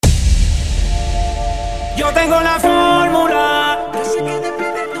Yo tengo la fórmula. Yo sé que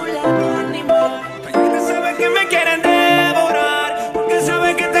después de tu lado animal, mañana saben que me quieren devorar, porque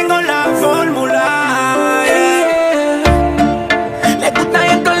saben que tengo la fórmula. Yeah. Le gusta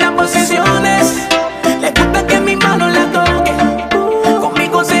esto en las posiciones, le gusta que mi mano la toque.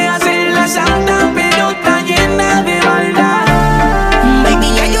 Conmigo se hace la santa, pero está llena de maldad.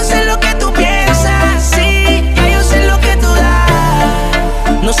 Baby, ya yo sé lo que tú piensas, sí, ya yo sé lo que tú das.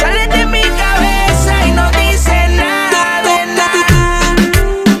 No sales de mi cabeza y no dices nada de nada.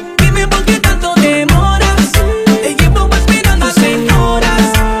 Dime por qué tanto demoras. Te llevo esperando hace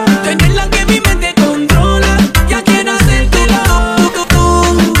horas. Tener la que mi mente controla. Ya quiero hacértelo.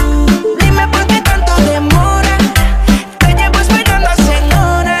 Dime por qué tanto demoras. Te llevo esperando hace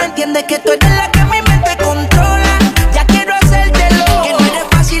horas. Entiende que tú eres la que mi mente controla. Ya quiero hacértelo. Que no eres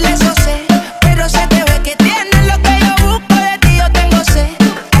fácil, eso sé, pero se te ve que tienes lo que yo busco. De ti yo tengo sed.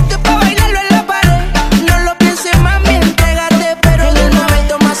 Esto es pa' bailarlo en la pared. No lo pienses, mami, entrégate. Pero en el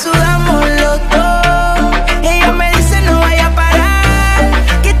momento más sudamos los dos. Ella me dice no vaya a parar,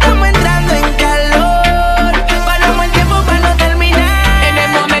 que estamos entrando en calor. Paramos el tiempo para no terminar. En el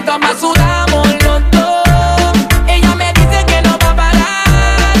momento más sudamos los dos. Ella me dice que no va a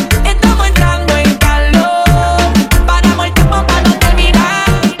parar. Estamos entrando en calor. Paramos el tiempo para no terminar.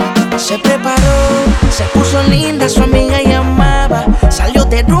 Se preparó, se puso linda, su amiga llamaba. Salió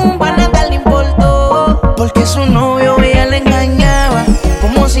de rumba, nada le importó, porque su novio ella le engañaba,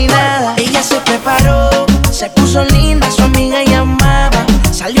 como si nada. Ella se preparó, se puso linda, su amiga llamaba.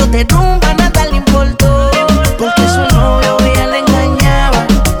 Salió de rumba, nada le importó, porque su novio ella le engañaba,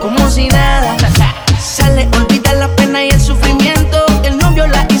 como si nada. Sale, olvida la pena y el sufrimiento. El novio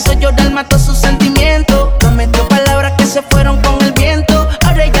la hizo llorar, mató sus sentimientos. Prometió palabras que se fueron con el viento.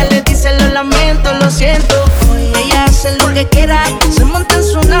 Ahora ella le dice lo lamento, lo siento. Hoy ella hace lo que quiera, se monta en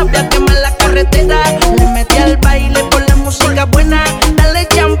su nave a quemar la carretera. Le mete al baile por la música buena. Dale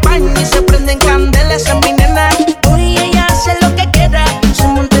champaña y se prenden candelas, esa es mi nena. Hoy ella hace lo que quiera, se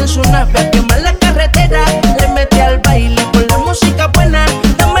monta en su nave a quemar la carretera. Le mete al baile por la música buena.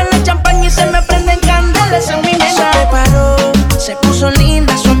 Dame la champaña y se me prenden candelas, esa es mi nena. Se preparó, se puso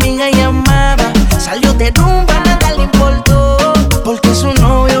linda, su amiga llamaba. Salió de rumba, nada le importó, porque su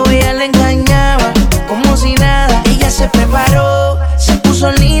novio ella le engañaba, como si nada. Ella se preparó, se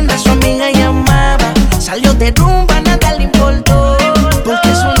puso linda, su amiga llamaba. Salió de rumba, nada le importó,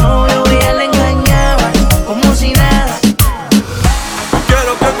 porque su novio ella le engañaba, como si nada.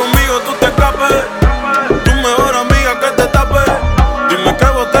 Quiero que conmigo tú te escapes, tu mejor amiga que te tape. Dime qué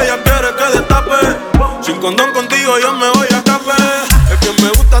botella quieres que destape. Sin condón contigo yo me voy a escape. Es que me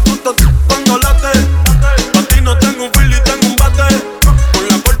gusta tu cuando late. Pa' ti no tengo un fil y tengo un bate. Por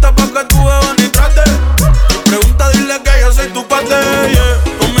la puerta pa' que tú bebas ni trate. Si pregunta dile que yo soy tu pate, yeah.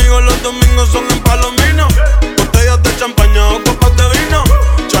 Conmigo los domingos son en Palomino. Botellas de champaña o copas de vino.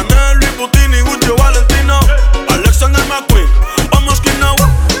 Chanel, Louis Vuitton y Gucci Valentino. Alexander McQueen, vamos que no.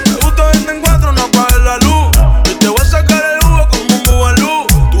 Me gusta verte en cuatro, no apagues la luz. Y te voy a sacar el jugo como un bubalú.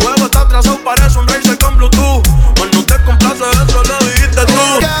 Tu ego está atrasado, parece un racer con Bluetooth. Cuando te complace eso lo dijiste tú.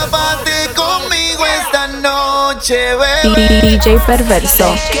 Escápate conmigo esta noche, bebé. DJ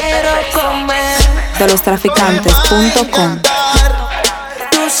Perverso Quiero comer. de lostraficantes.com.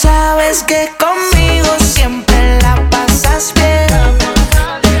 Tú sabes que conmigo siempre la pasas bien.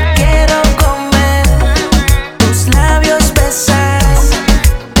 Quiero comer, tus labios besar.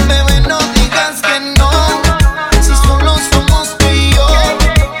 Bebé, no digas que no, si solo somos tú y yo.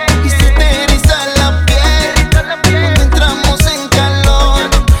 Y se te eriza la piel cuando entramos en calor.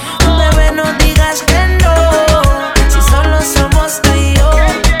 Bebé, no digas que no, si solo somos tú y yo.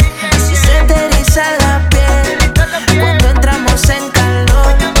 Si se te eriza la piel cuando entramos en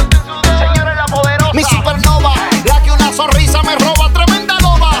calor. Mi supernova, la que una sonrisa me roba, tremenda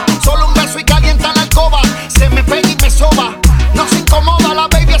loba. Solo un beso y calienta la alcoba. Se me pega y me soba, no se incomoda. La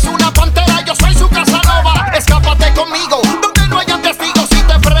baby es una pantera, yo soy su casanova. Escápate conmigo, donde no hayan testigos. Si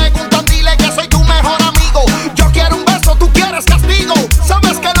te preguntan, dile que soy tu mejor amigo. Yo quiero un beso, tú quieres castigo.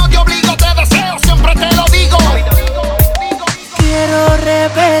 Sabes que no te obligo, te deseo, siempre te lo digo. Quiero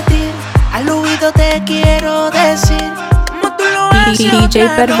repetir, al oído te quiero decir, como tú lo haces. DJ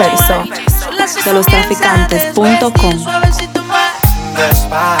Perverso de lostraficantes.com.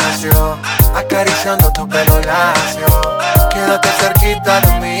 Despacio, acariciando tu pelo lacio. Quédate cerquita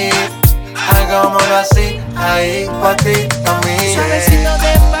de mí, hagámoslo así, ahí pa' ti, pa' mí. Suavecito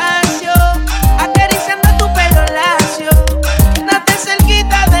despacio, acariciando tu pelo lacio. Quédate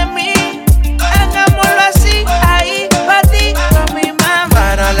cerquita de mí, hagámoslo así, ahí pa' ti, pa' mi mamá.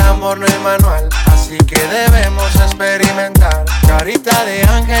 Para el amor no hay manual, así que debemos experimentar. Carita de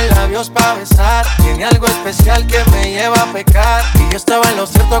ángel tiene labios pa' besar, tiene algo especial que me lleva a pecar. Y yo estaba en lo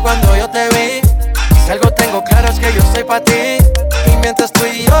cierto cuando yo te vi. Y si algo tengo claro es que yo estoy pa' ti. Y mientras tú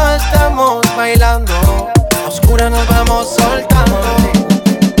y yo estamos bailando, a oscuras nos vamos soltando.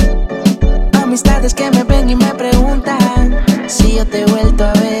 Amistades que me ven y me preguntan si yo te he vuelto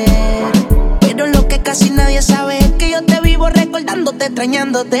a ver. Pero lo que casi nadie sabe es que yo te vivo recordándote,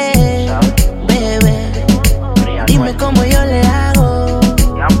 extrañándote. Bebé, dime cómo yo le hago.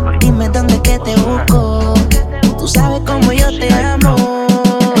 Dime dónde que te busco. Tú sabes cómo yo te amo.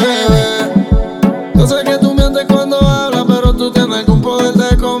 Bebé, yo sé que tú mientes cuando hablas, pero tú tienes algún poder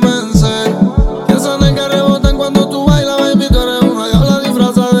de convencer. Que esas nalgas rebotan cuando tú bailas, baby, tú eres una diabla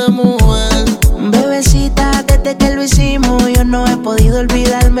disfrazada de mujer. Bebecita, desde que lo hicimos, yo no he podido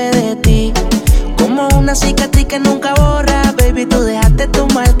olvidarme de ti. Como una cicatriz que nunca borra, baby, tú dejaste tu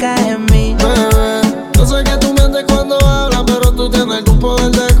marca en mí. Bebé, yo sé que tú mientes cuando hablas, pero tú tienes algún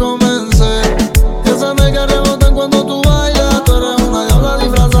poder de convencer. Que esas nalgas rebotan cuando tú bailas, tú eres una diabla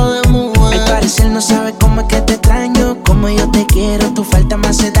disfrazada de mujer. Al parecer no sabes cómo es que te extraño, como yo te quiero, tu falta me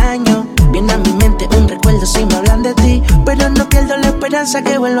hace daño. Viene a mi mente un recuerdo si me hablan de ti, pero no pierdo la esperanza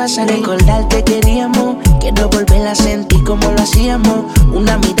que vuelva a salir. Recordar que queríamos, quiero volver a sentir como lo hacíamos.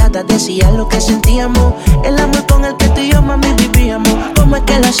 Una mirada decía lo que sentíamos, el amor con el que tú y yo, mami, vivíamos. ¿Cómo es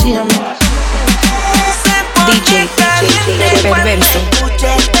que lo hacíamos? DJ Perverso.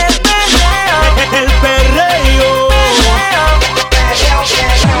 El perreo.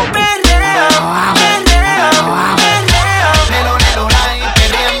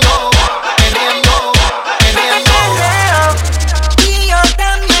 Y yo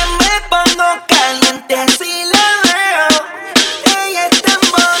también me pongo caliente si la veo. Ella es tan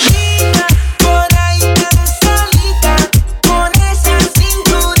bonita, por ahí tan solita, con esa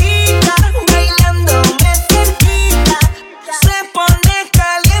cinturita, bailándome cerquita. Se pone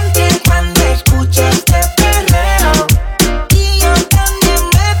caliente cuando escucha este perreo. Y yo también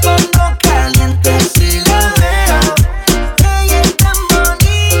me pongo caliente si la veo. Ella es tan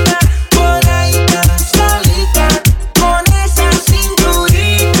bonita, por ahí tan solita, con esa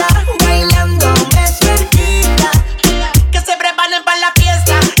cinturita, bailándome cerquita. Que se preparen para la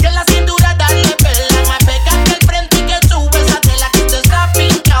fiesta, que la cintura darle pela. Más pega que el frente y que sube esa tela que te está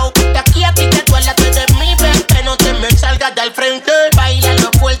pinchado. De aquí a ti te duele, tú eres mi bebé, no te me salgas del frente. Baila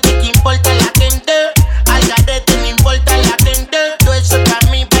lo fuerte, que importa la gente. Al garete, no importa la gente. Todo eso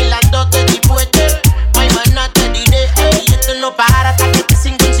para mí, bailándote de fuerte. Ay, mana, te diré, ey, esto no para hasta que estés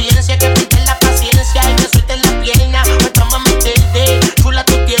sin conciencia. Que pierdes la paciencia y que sueltes la pierna. Pues vamos a meterte, chula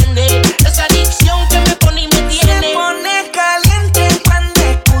tú tienes. Esa adicción que me pone y me Se tiene. pone caliente cuando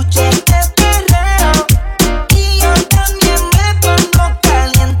escucha este perreo. Y yo también me pongo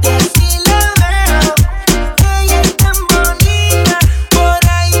caliente si la veo. Ella es tan bonita, por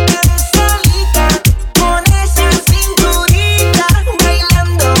ahí tan solita, con esa cinturita,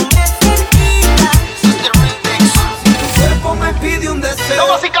 bailándome cerquita. Tu cuerpo me pide un deseo.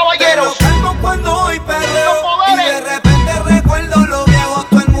 Damas y caballeros, pero calmo cuando hoy perreo. los poderes. Y de repente recuerdo lo viejo,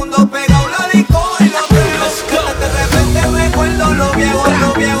 todo el mundo pegado la disco y lo veo. De repente recuerdo lo viejo,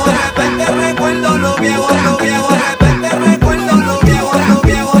 de repente recuerdo lo viejo, de repente recuerdo lo viejo.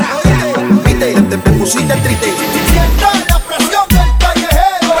 Viste, te pusiste triste. Siento la presión del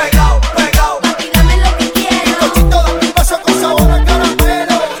callejero. Pegado, Dígame lo que quiero. Cochito de mi beso con sabor a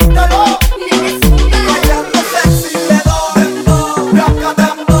caramelo. Grítalo. bailando sexy le doy dembow, raca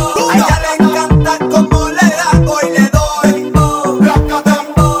dembow. A ella le encanta como le hago y le doy dembow, raca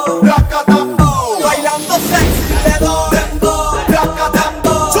dembow. Bailando sexy le doy dembow, raca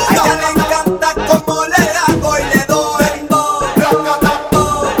dembow. A ella le encanta como le hago y le doy dembow, raca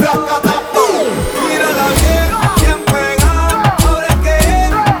dembow. Mírala bien, bien pegada. Ahora es que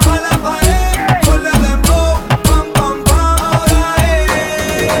es pa' la pared. Ponle dembow, pam pam pam.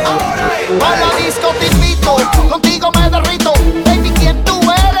 Ahora es. A la disco te invito, contigo me derrito. Baby, ¿quién tú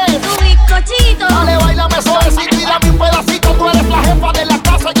eres? Tu bizcochito. Dale, bailame suavecito y dame un pedacito. Tú eres la jefa de la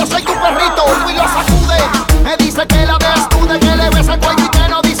casa, yo soy tu perrito. Y lo sacude, me dice que la desnude, que le bese el cuello y que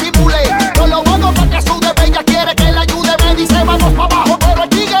no disimule. Yo lo hago pa' que sude, ella quiere que la ayude. Me dice vamos pa' abajo, pero el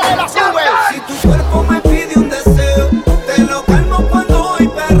tigre la sube. Si tu cuerpo me pide un deseo, te lo calmo cuando hoy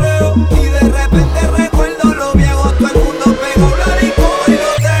perreo. Y de repente recuerdo lo viejo, todo el mundo pegó la disco y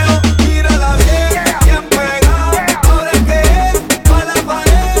lo teo. Mírala bien, bien pegada. Ahora es que es pa' la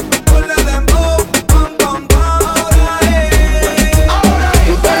pared. Ponle dembow, pam pam pam. Ahora es.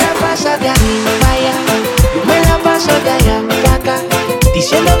 Tú te la pasas de aquí para allá, yo me la paso de allá para acá,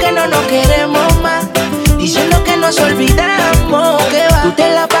 diciendo que no nos queremos más, diciendo que nos olvidamos, que va. Tú te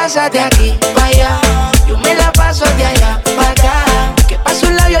la pasas de aquí para allá, yo me la paso de allá para acá, que paso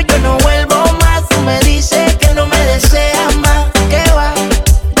un labio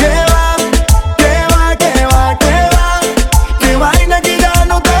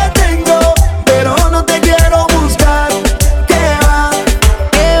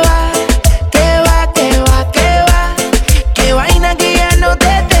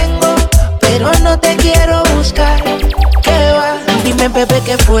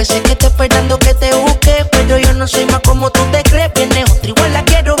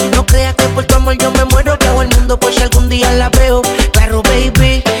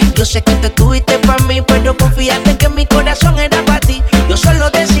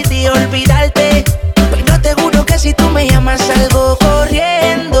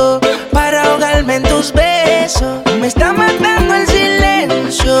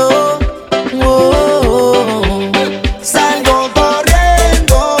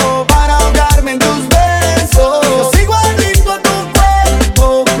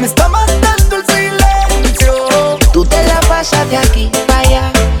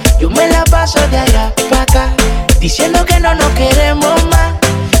diciendo que no nos queremos más,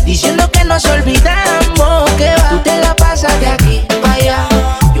 diciendo que nos olvidamos, que va. Tú te la pasas de aquí para allá,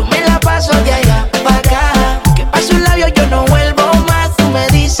 yo me la paso de allá para acá. Que paso un labio yo no vuelvo más. Tú me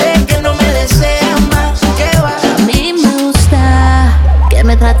dices que no me deseas más, que va. A mí me gusta que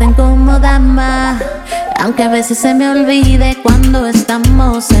me traten como dama, aunque a veces se me olvide cuando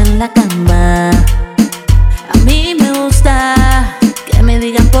estamos en la cama. A mí me gusta que me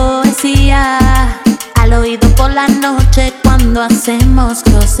digan poesía al oído por la noche cuando hacemos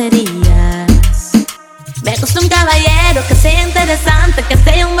groserías. Me gusta un caballero que sea interesante, que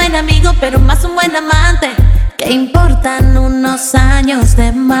sea un buen amigo pero más un buen amante. ¿Qué importan unos años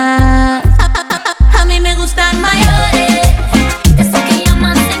de más? A mí me gustan mayores, esos que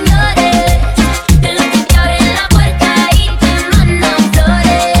llaman señores, de los que te abren la puerta y te mandan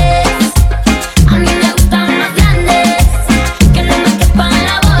flores. A mí me gustan más grandes, que no me quepan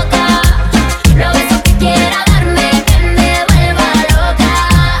la boca, los besos que quiera darme, que me vuelva loca,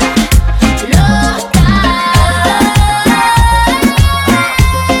 loca,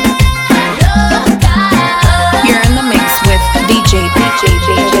 loca. You're in the mix with DJ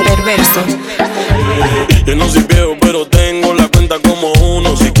Perverso. Yo no soy viejo, pero tengo la cuenta como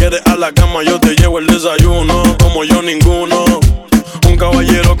uno. Si quieres a la cama, yo te llevo el desayuno. Como yo ninguno, un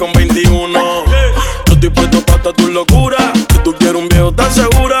caballero con 21. Yo estoy puesto para tu locura. Si tú quieres un viejo, ¿estás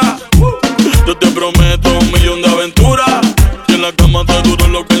segura? Yo te prometo 1.000.000 de aventuras. Y en la cama te duro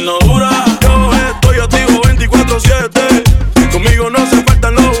lo que él no dura. Yo estoy activo 24/7. Conmigo no se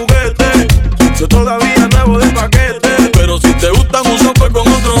faltan los juguetes. Yo todavía nuevo de paquete, pero si te gustan uso pues con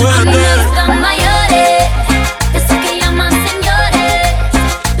otro A mí vete. me gustan mayores, esos que llaman señores,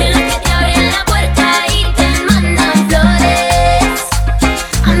 de los que te abren la puerta y te mandan flores.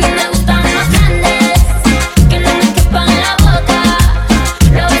 A mí me gustan más grandes, que no me quepan la boca,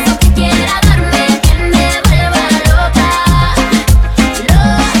 los besos que quiera darme, que me vuelva loca,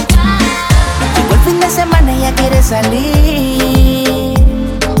 loca. Llegó el fin de semana y ella quiere salir,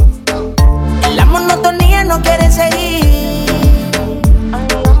 en la monotonía no quiere seguir.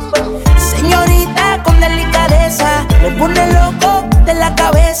 Señorita con delicadeza, me pone loco de la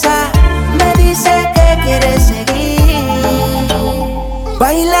cabeza. Me dice que quiere seguir.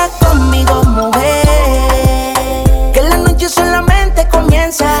 Baila conmigo, mujer, que la noche solamente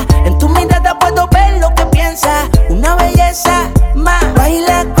comienza. En tu mirada puedo ver lo que piensas, una belleza más.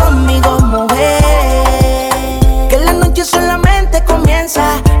 Baila conmigo, mujer, que la noche solamente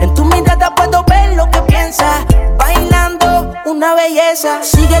comienza. En tu mirada puedo ver lo que piensas, bailando una belleza.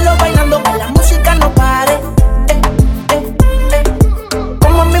 Síguelo bailando, que la música no pare.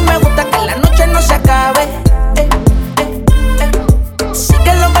 Como a mí me gusta que la noche no se acabe.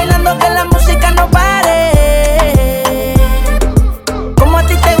 Síguelo bailando, que la música no pare. Como a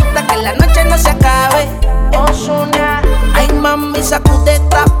ti te gusta que la noche no se acabe. Ozuna, ay mami,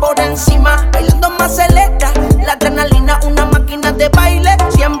 sacudeta por encima, bailando más celesta. La adrenalina, una máquina de baile,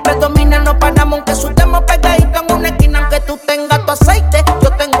 siempre domina, no paramos aunque sudemos pegaditos en una esquina. Aunque tú tengas tu aceite, yo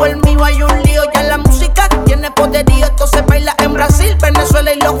tengo el mío, hay un lío. Ya la música tiene poderío, esto se baila en Brasil,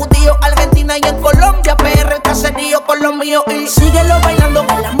 Venezuela y los judíos, Argentina y en Colombia, PR, el caserío con los míos. Y síguelo bailando,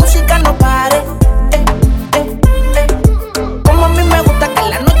 que la música no pare. Como a mí me gusta que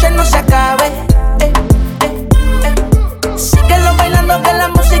la noche no se acabe. Síguelo bailando, que la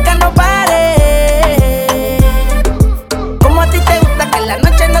música no pare. Como a ti te gusta que la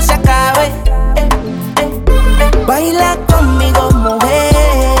noche no se acabe. Baila conmigo, mujer,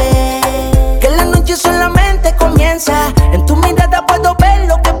 que la noche solamente comienza. En tu mirada puedo ver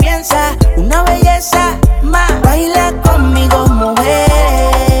lo que piensas, una belleza más. Baila conmigo, mujer,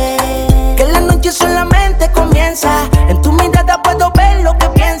 que la noche solamente comienza. En tu mirada puedo ver lo que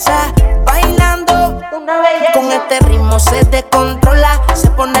piensas, bailando una belleza. Con este ritmo se descontrola, se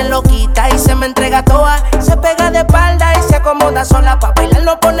pone loquita y se me entrega toda. Se pega de espalda y se acomoda sola. Pa' bailar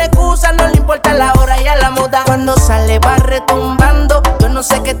no pone excusa, no le importa la hora y a la moda. Cuando sale va retumbando, yo no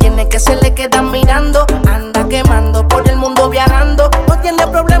sé qué tiene, que se le quedan mirando. Anda quemando por el mundo viajando, no tiene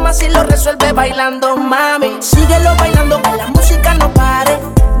problemas si lo resuelve bailando. Mami, síguelo bailando, que la música no pare.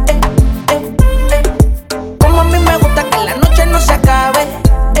 Como a mí me gusta que la noche no se acabe.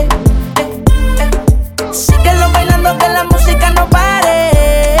 Síguelo bailando, que la música no pare.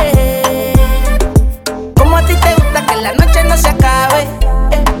 Como a ti te gusta que la noche no se acabe.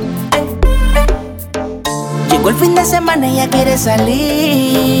 Llegó el fin de semana y ella quiere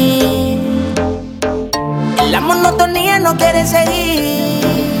salir, en la monotonía no quiere seguir.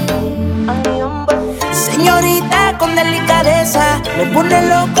 Señorita con delicadeza, me pone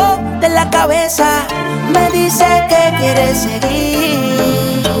loco de la cabeza. Me dice que quiere seguir.